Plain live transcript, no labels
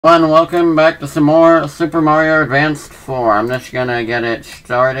Welcome back to some more Super Mario Advanced 4. I'm just gonna get it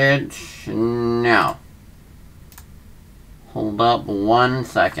started now. Hold up 1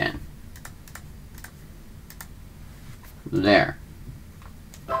 second. There.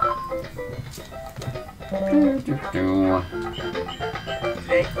 Now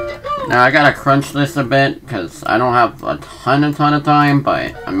I gotta crunch this a bit because I don't have a ton of time,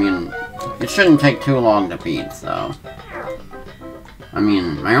 but I mean, it shouldn't take too long to beat, so. I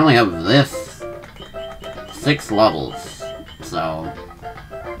mean, I only have this 6 levels, so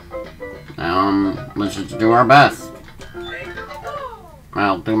let's just do our best.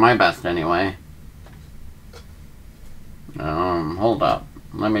 I'll do my best anyway. Hold up.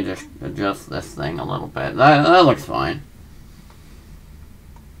 Let me just adjust this thing a little bit. That looks fine.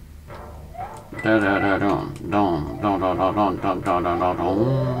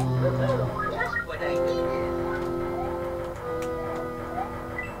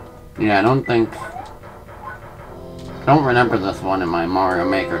 Yeah, I don't remember this one in my Mario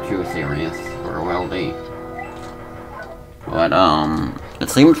Maker 2 series, or will be. But, it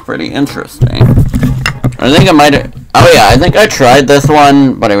seems pretty interesting. I think I might have, oh yeah, I think I tried this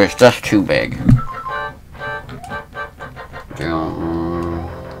one, but it was just too big.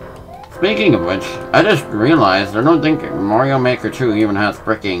 Speaking of which, I just realized I don't think Mario Maker 2 even has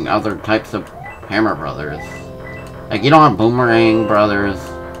freaking other types of Hammer Brothers. Like, you don't have Boomerang Brothers.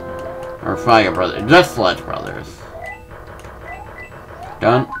 Or Fire Brothers, just Sledge Brothers.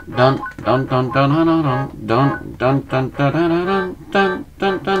 Dun dun dun dun dun dun dun dun dun dun dun dun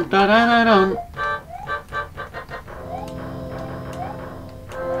dun dun dun dun.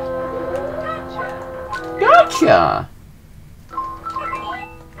 Gotcha!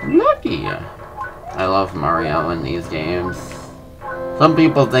 Lucky! I love Mario in these games. Some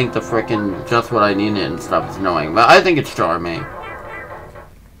people think the frickin' just what I needed and stuff is annoying, but I think it's charming.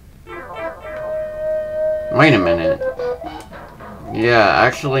 Wait a minute. Yeah,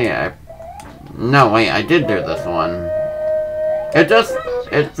 actually, no, wait, I did do this one.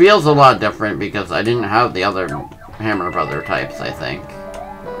 It feels a lot different because I didn't have the other Hammer Brother types, I think.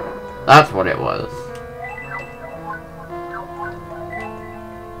 That's what it was.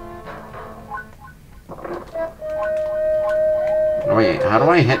 Wait, how do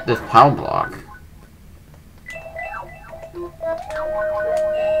I hit this POW block?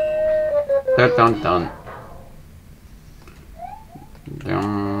 Dun dun dun.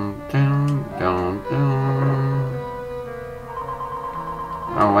 Dun, dun, dun, dun.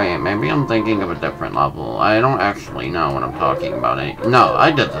 Oh wait, maybe I'm thinking of a different level. I don't actually know what I'm talking about. No,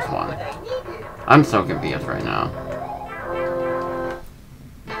 I did this one. I'm so confused right now.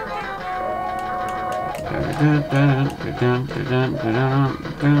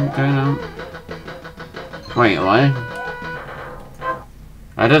 Wait, what?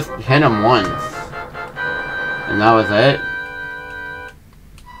 I just hit him once. And that was it?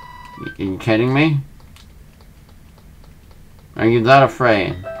 Are you kidding me? Are you that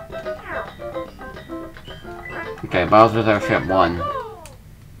afraid? Okay, Bowser's Airship 1.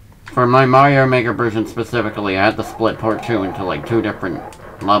 For my Mario Maker version specifically, I had to split part 2 into like 2 different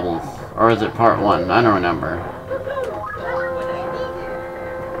levels. Or is it part 1? I don't remember.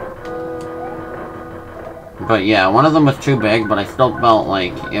 But yeah, one of them was too big, but I still felt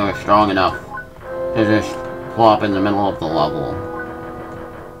like it was strong enough to just plop in the middle of the level.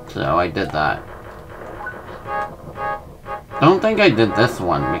 So I did that. Don't think I did this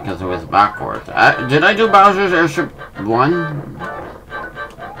one because it was backwards. Did I do Bowser's Airship 1?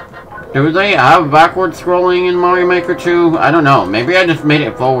 Do they have backward scrolling in Mario Maker 2? I don't know. Maybe I just made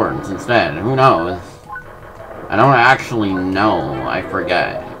it forwards instead. Who knows? I don't actually know. I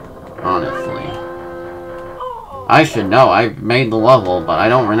forget. Honestly. I should know. I made the level, but I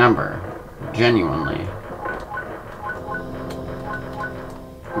don't remember. Genuinely.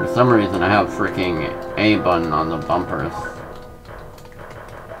 For some reason I have freaking A button on the bumpers.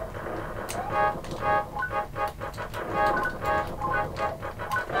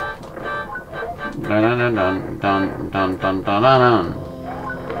 Dun dun dun dun dun dun dun dun.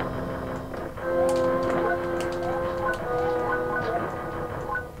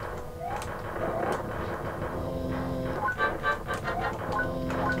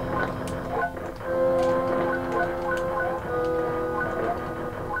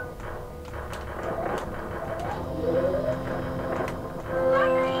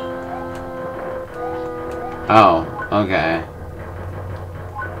 Oh, okay.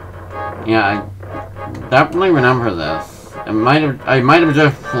 Yeah, I definitely remember this. I might have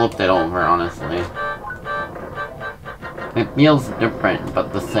just flipped it over, honestly. It feels different,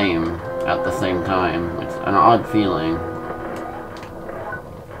 but the same at the same time. It's an odd feeling.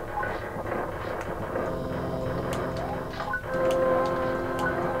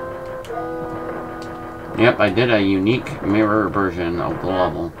 Yep, I did a unique mirror version of the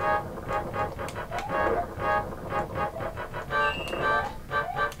level.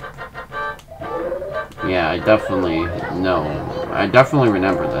 Yeah, I definitely know. I definitely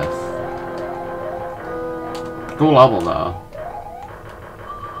remember this. Cool level, though.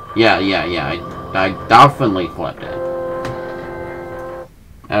 Yeah. I definitely flipped it.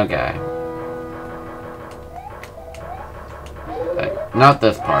 Okay. Not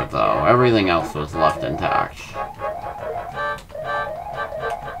this part, though. Everything else was left intact.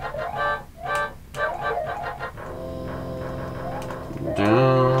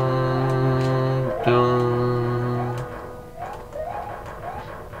 Dun, dun.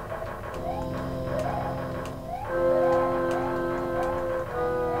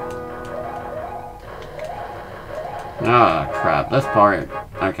 Ah, crap. This part...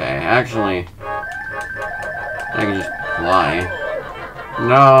 Okay, actually... I can just fly.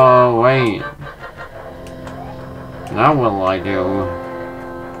 No, wait. Now what'll I do?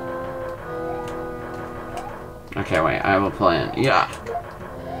 Okay, wait. I have a plan. Yeah.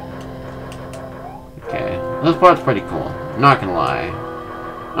 Okay. This part's pretty cool. Not gonna lie.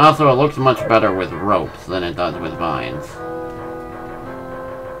 Also, it looks much better with ropes than it does with vines.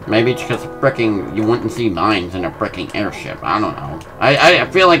 Maybe it's because fricking you wouldn't see vines in a fricking airship. I don't know. I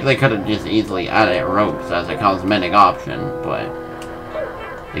feel like they could have just easily added ropes as a cosmetic option, but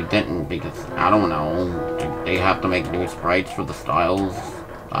they didn't because, I don't know, they have to make new sprites for the styles.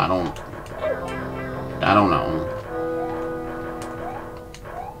 I don't know.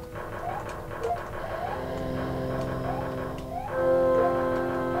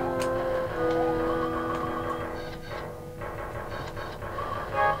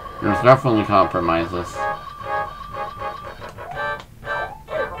 There's definitely compromises.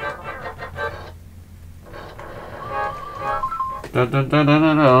 Dun dun dun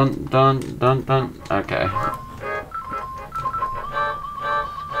dun dun dun dun dun. Okay.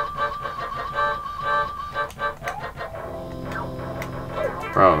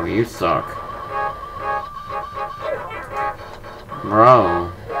 Bro, you suck.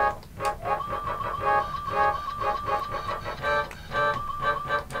 Bro.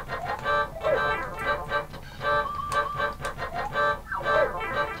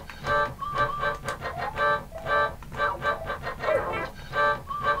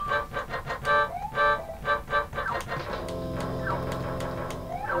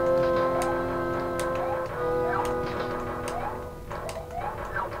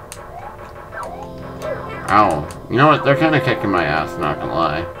 Ow. You know what? They're kind of kicking my ass, not gonna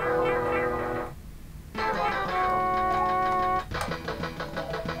lie.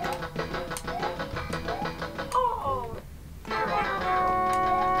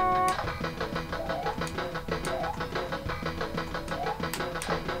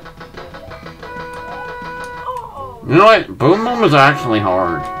 You know what? Boom Boom is actually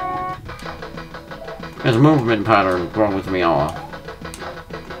hard. His movement pattern throws me off.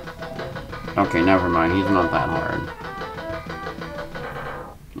 Okay, never mind. He's not that hard.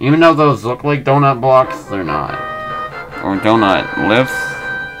 Even though those look like donut blocks, they're not. Or donut lifts.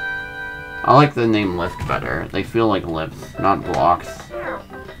 I like the name lift better. They feel like lifts, not blocks.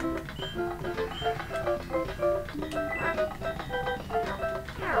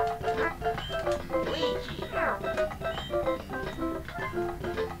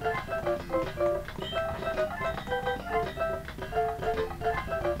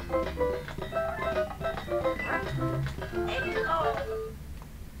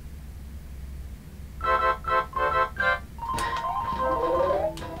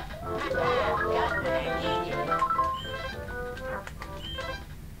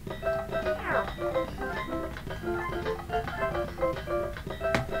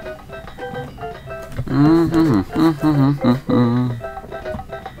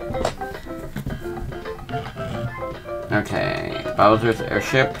 Okay, Bowser's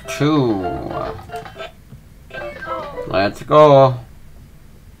Airship 2. Let's go.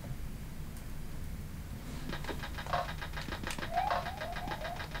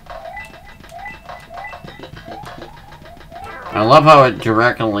 I love how it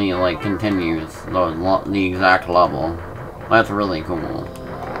directly, like, continues the exact level. That's really cool.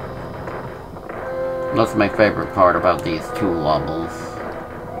 That's my favorite part about these two levels.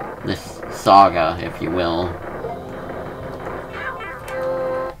 This saga, if you will.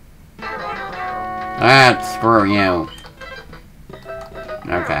 Ah, screw you.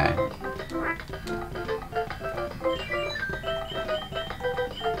 Okay.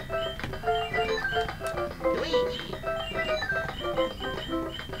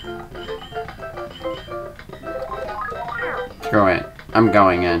 Screw it. I'm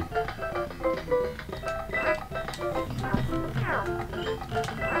going in.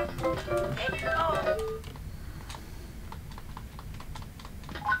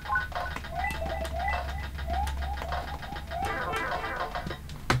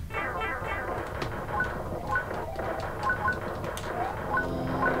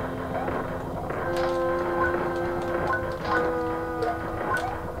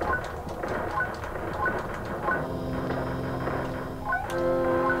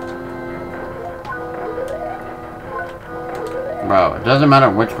 Bro, it doesn't matter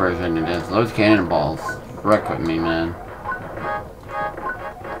which version it is. Those cannonballs wreck with me, man.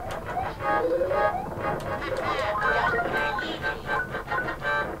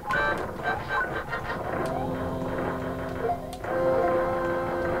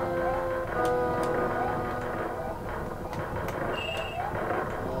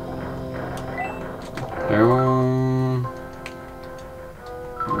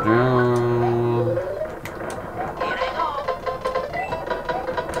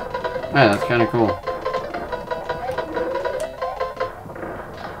 Hey, that's kind of cool.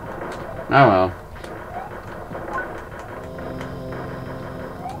 Oh well.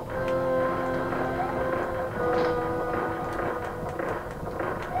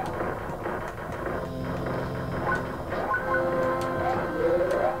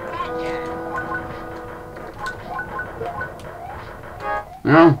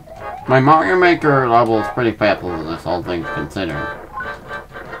 You know, my Mario Maker level is pretty fabulous, all things considered.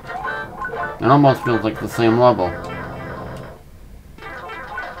 It almost feels like the same level.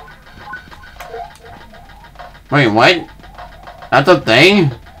 Wait, what? That's a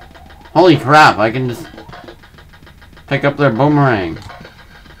thing? Holy crap, I can just pick up their boomerang.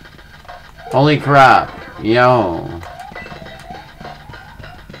 Holy crap. Yo.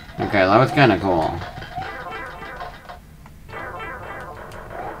 Okay, that was kind of cool.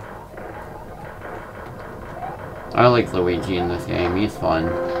 I like Luigi in this game, he's fun.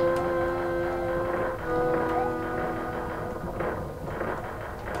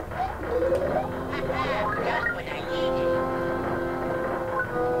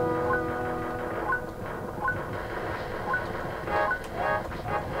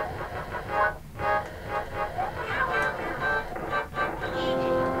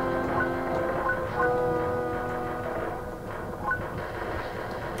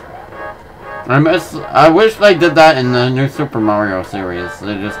 I wish they did that in the new Super Mario series.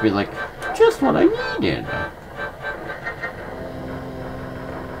 They'd just be like, just what I needed.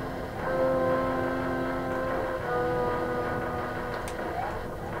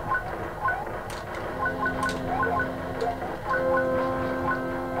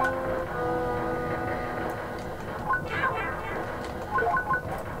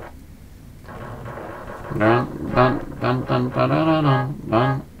 Dun dun dun dun dun dun dun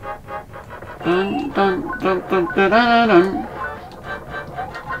dun. Dun dun dun dun dun dun dun.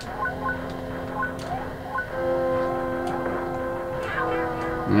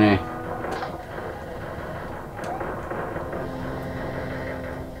 Meh.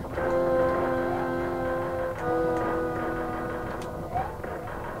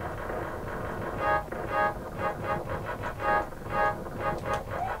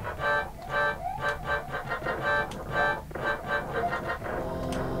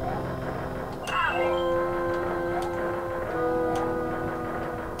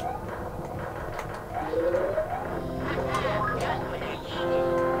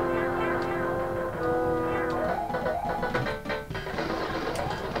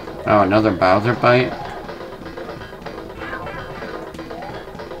 Oh, another Bowser bite?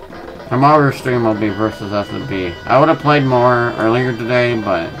 Tomorrow's stream will be versus S&B. I would have played more earlier today,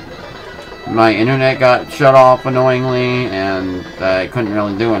 but my internet got shut off annoyingly, and I couldn't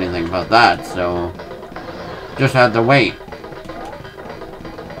really do anything about that, so just had to wait.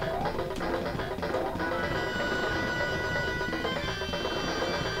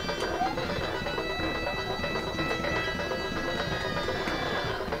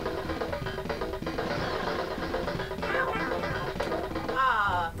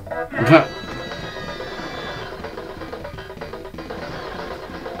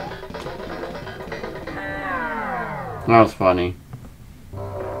 That was funny.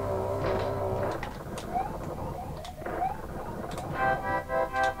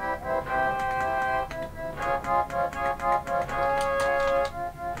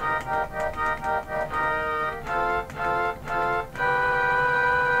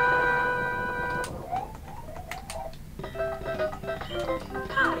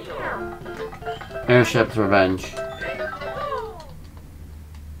 Airship's Revenge.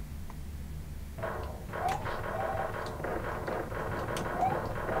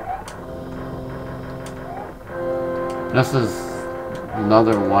 This is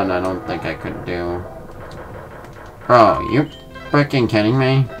another one I don't think I could do. Bro, you freaking kidding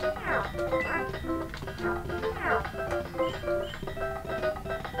me?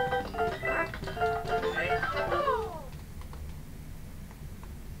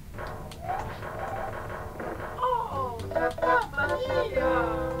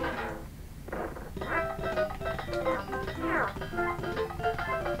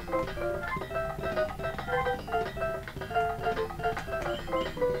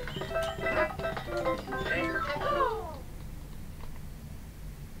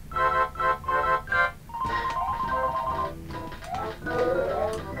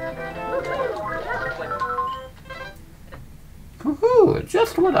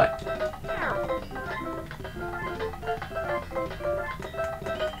 would I?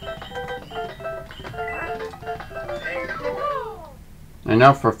 I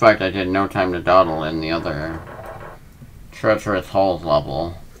know for a fact I did No Time to Dawdle in the other Treacherous Halls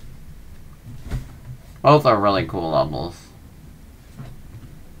level. Both are really cool levels.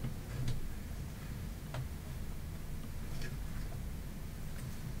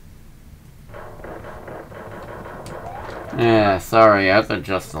 Yeah, sorry, I have to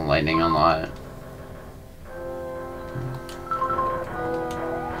adjust the lighting a lot.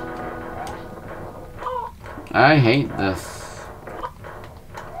 I hate this.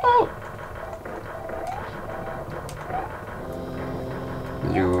 Oh.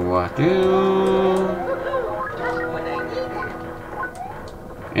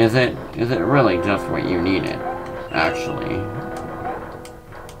 Is it really just what you needed, actually?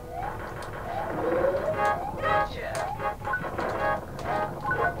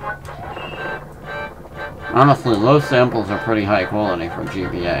 Honestly, low samples are pretty high quality for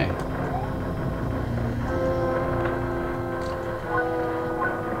GBA.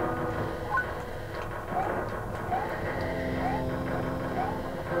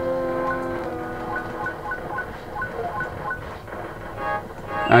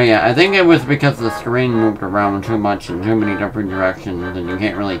 Oh yeah, I think it was because the screen moved around too much in too many different directions, and you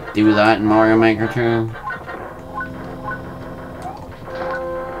can't really do that in Mario Maker 2.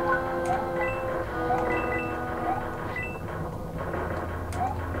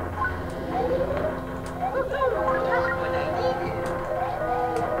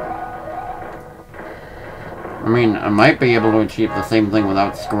 I mean, I might be able to achieve the same thing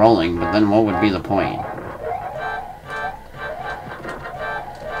without scrolling, but then what would be the point?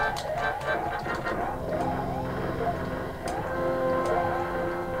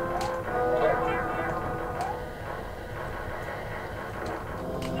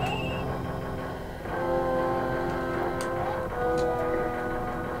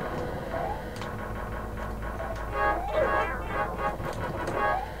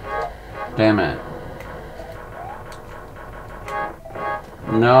 Damn it.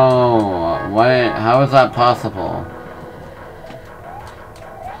 No, what? How is that possible?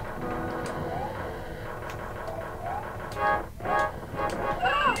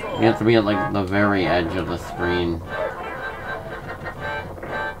 You have to be at like the very edge of the screen.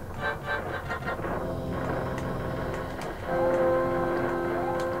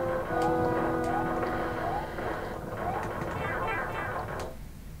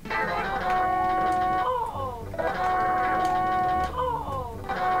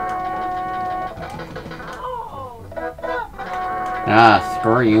 Ah,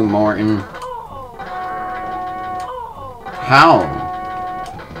 screw you, Morton. How?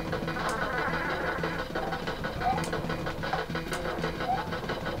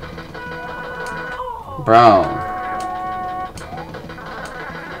 Bro.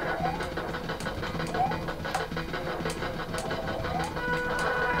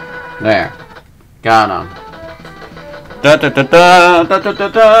 There. Got him. Da da da da da da da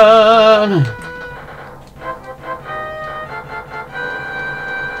da.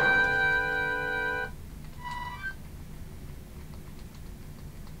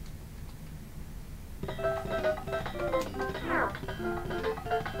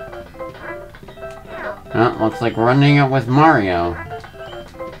 Looks like running it with Mario.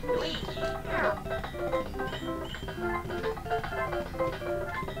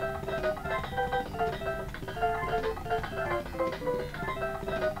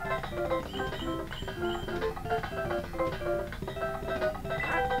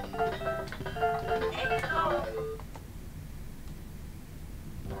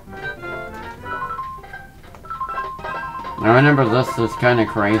 I remember this is kind of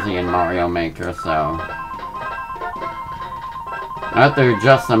crazy in Mario Maker, so I have to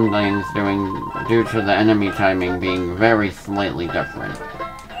adjust some things due to the enemy timing being very slightly different.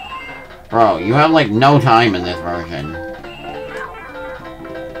 Bro, you have like no time in this version.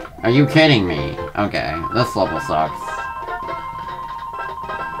 Are you kidding me? Okay, this level sucks.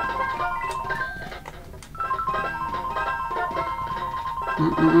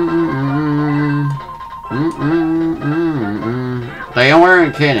 They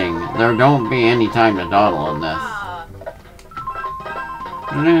weren't kidding. There don't be any time to dawdle in this.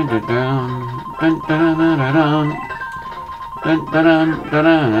 I'm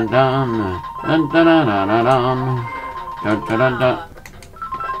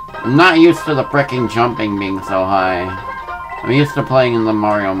not used to the frickin' jumping being so high. I'm used to playing in the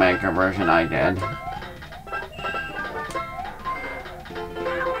Mario Maker version I did.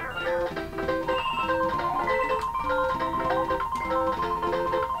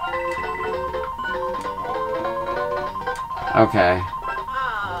 Okay.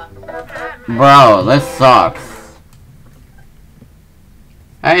 Bro, this sucks.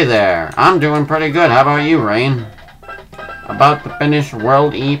 Hey there, I'm doing pretty good. How about you, Rain? About to finish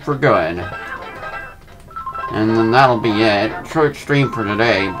World E for good. And then that'll be it. Short stream for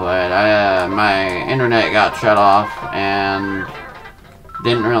today, but my internet got shut off and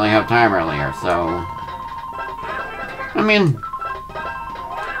didn't really have time earlier, so... I mean,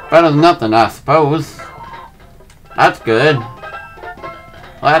 better than nothing, I suppose. That's good.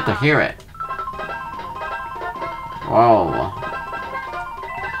 Glad to hear it. Whoa.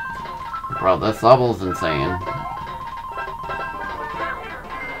 Bro, this level's insane.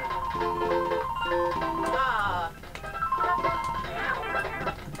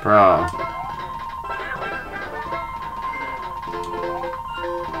 Bro.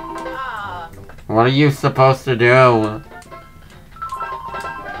 What are you supposed to do?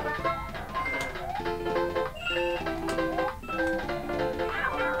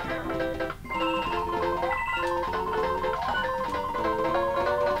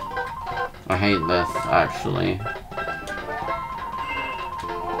 I hate this, actually.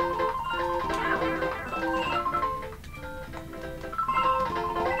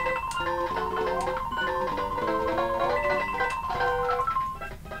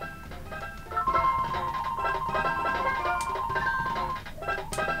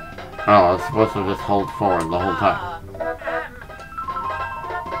 Oh, I was supposed to just hold forward the whole time.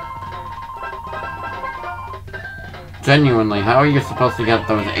 Genuinely, how are you supposed to get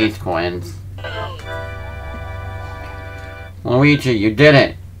those ace coins? Luigi, you did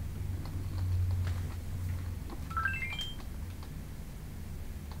it!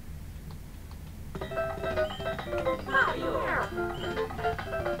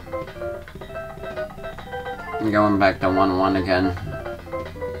 I'm going back to 1-1 again.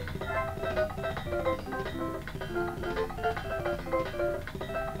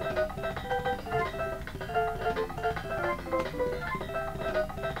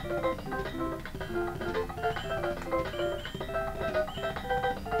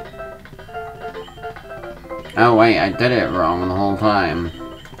 Oh wait, I did it wrong the whole time.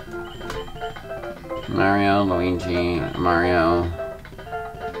 Mario, Luigi, Mario.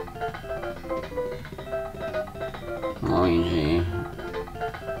 Luigi.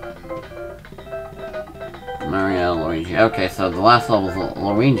 Mario, Luigi. Okay, so the last level's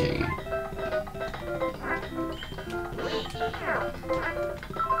Luigi.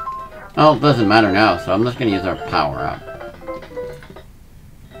 Oh, it doesn't matter now, so I'm just gonna use our power-up.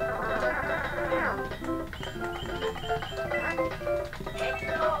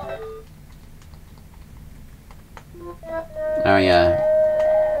 Oh yeah.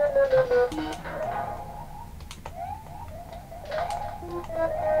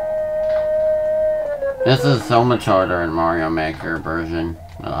 This is so much harder in Mario Maker version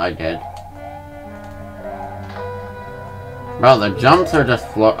than I did. Bro, the jumps are just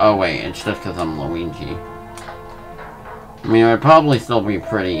oh wait, it's just because I'm Luigi. I mean, it would probably still be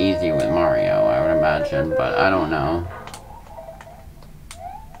pretty easy with Mario, I would imagine, but I don't know.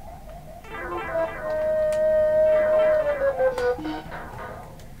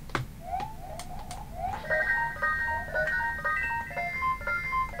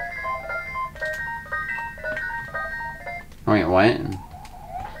 Wait, what?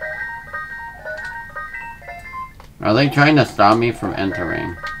 Are they trying to stop me from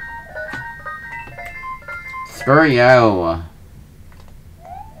entering? Screw you!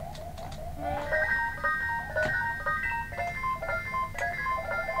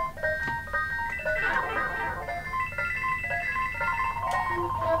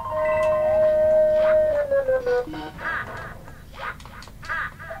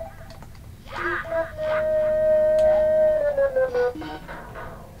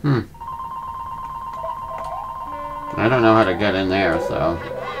 I don't know how to get in there, so...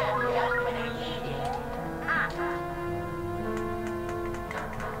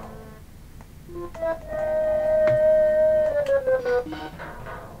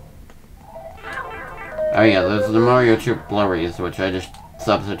 Oh yeah, there's the Mario Troop Blurries, which I just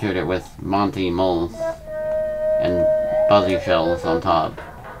substituted with Monty Moles and Buzzy Shells on top.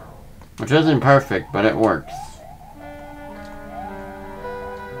 Which isn't perfect, but it works.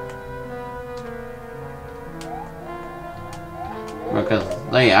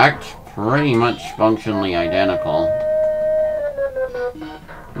 Because they act pretty much functionally identical.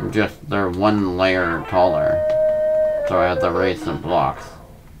 Just they're one layer taller. So I have to raise some blocks.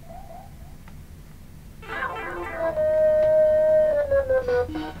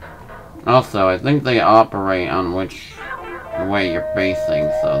 Also, I think they operate on which way you're facing,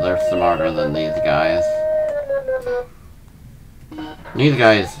 so they're smarter than these guys. These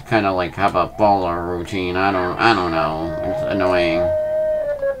guys kind of like have a baller routine. I don't know. It's annoying.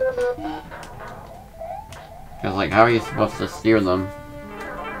 Cause like, how are you supposed to steer them?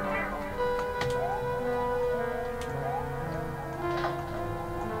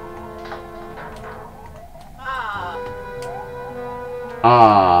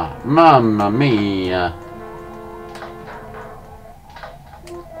 Ah, mamma mia.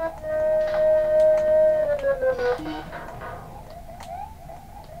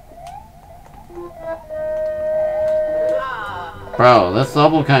 Bro, this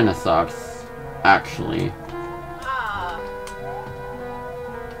level kinda sucks, actually.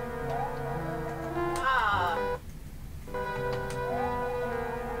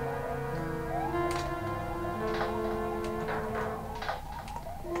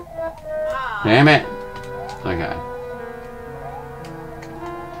 Damn it! Okay.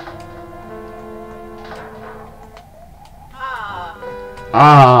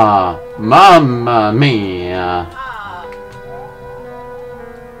 Ah, mamma mia!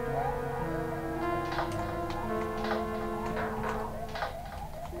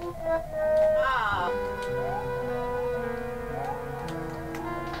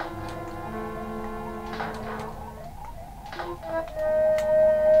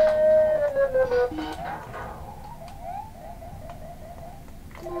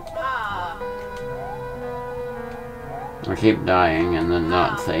 I keep dying and then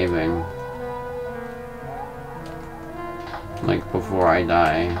not saving. Like before I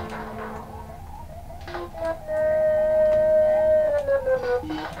die.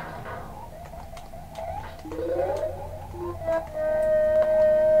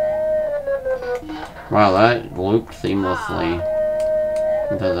 Wow, that looped seamlessly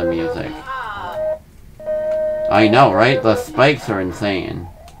into the music. I know, right? The spikes are insane.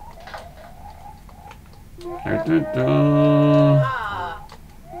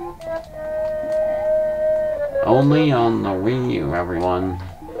 Only on the Wii U, everyone.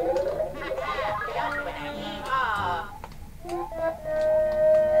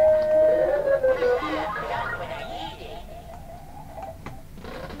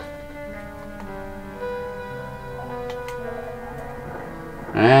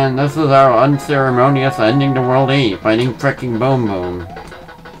 And this is our unceremonious ending to World 8, fighting fricking Boom Boom.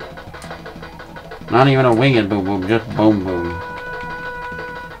 Not even a winged Boom Boom, just Boom Boom.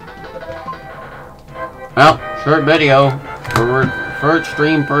 Well, short video for first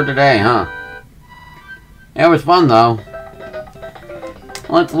stream for today, huh? It was fun though.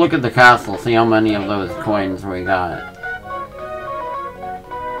 Let's look at the castle, see how many of those coins we got.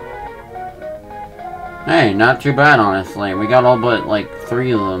 Hey, not too bad honestly. We got all but like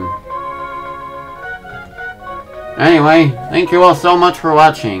 3 of them. Anyway, thank you all so much for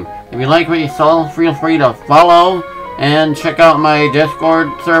watching. If you like what you saw, feel free to follow and check out my Discord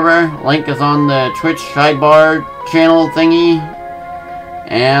server. Link is on the Twitch sidebar channel thingy.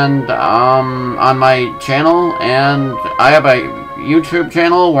 And on my channel. And I have a YouTube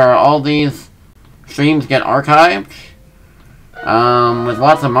channel where all these streams get archived. With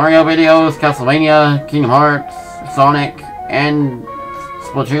lots of Mario videos, Castlevania, Kingdom Hearts, Sonic, and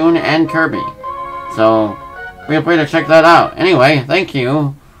Splatoon, and Kirby. So, feel free to check that out. Anyway, thank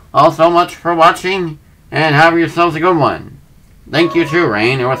you all so much for watching, and have yourselves a good one. Thank you too,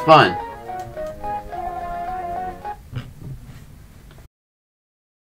 Rain. It was fun.